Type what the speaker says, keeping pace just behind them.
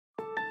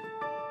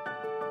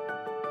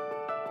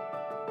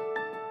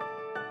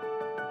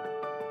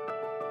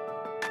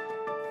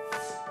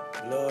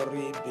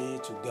Glory be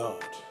to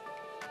God.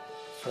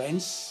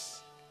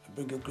 Friends, I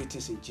bring you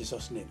greetings in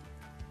Jesus' name.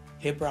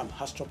 Abraham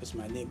Astrop is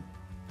my name.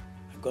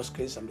 By God's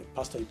grace, I'm the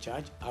pastor in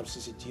charge,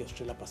 RCCG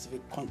Australia Pacific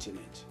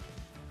Continent.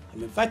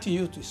 I'm inviting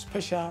you to a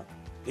special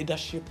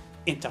leadership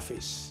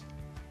interface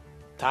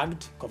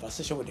tagged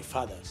Conversation with the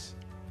Fathers.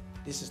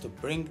 This is to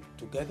bring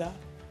together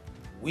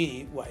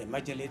we who are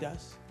emerging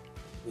leaders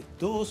with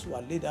those who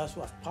are leaders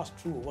who have passed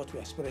through what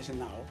we're experiencing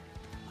now,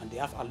 and they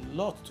have a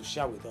lot to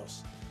share with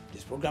us.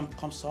 This program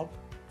comes up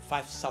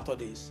 5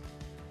 Saturdays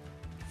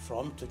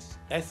from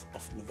 28th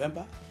of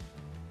November,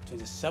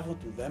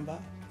 27th November,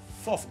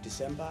 4th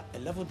December,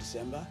 11th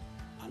December,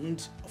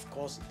 and of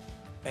course,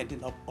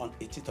 ending up on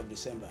 18th of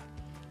December.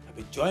 I'll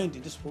be joined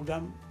in this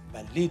program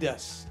by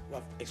leaders who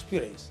have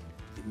experience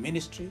in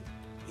ministry,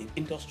 in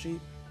industry,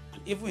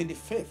 and even in the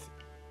faith.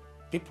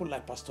 People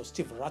like Pastor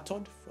Steve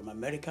Rattod from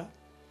America,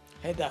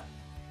 Heather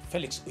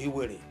Felix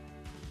Uiwere,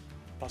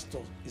 Pastor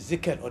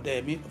Ezekiel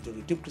Odemi of the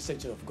Redeemed Christian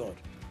Church of God.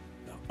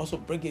 We are also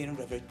bringing in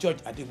Reverend George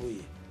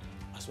Adeboye,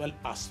 as well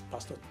as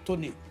Pastor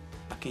Tony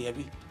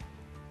Akeyebi.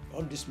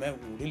 All these men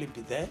will really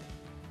be there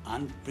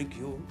and bring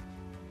you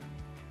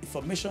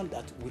information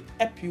that will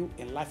help you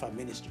in life and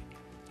ministry.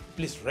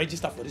 Please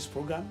register for this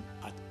program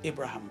at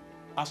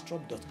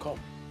abrahamastrop.com.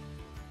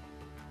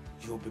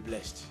 You will be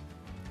blessed.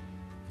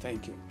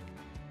 Thank you.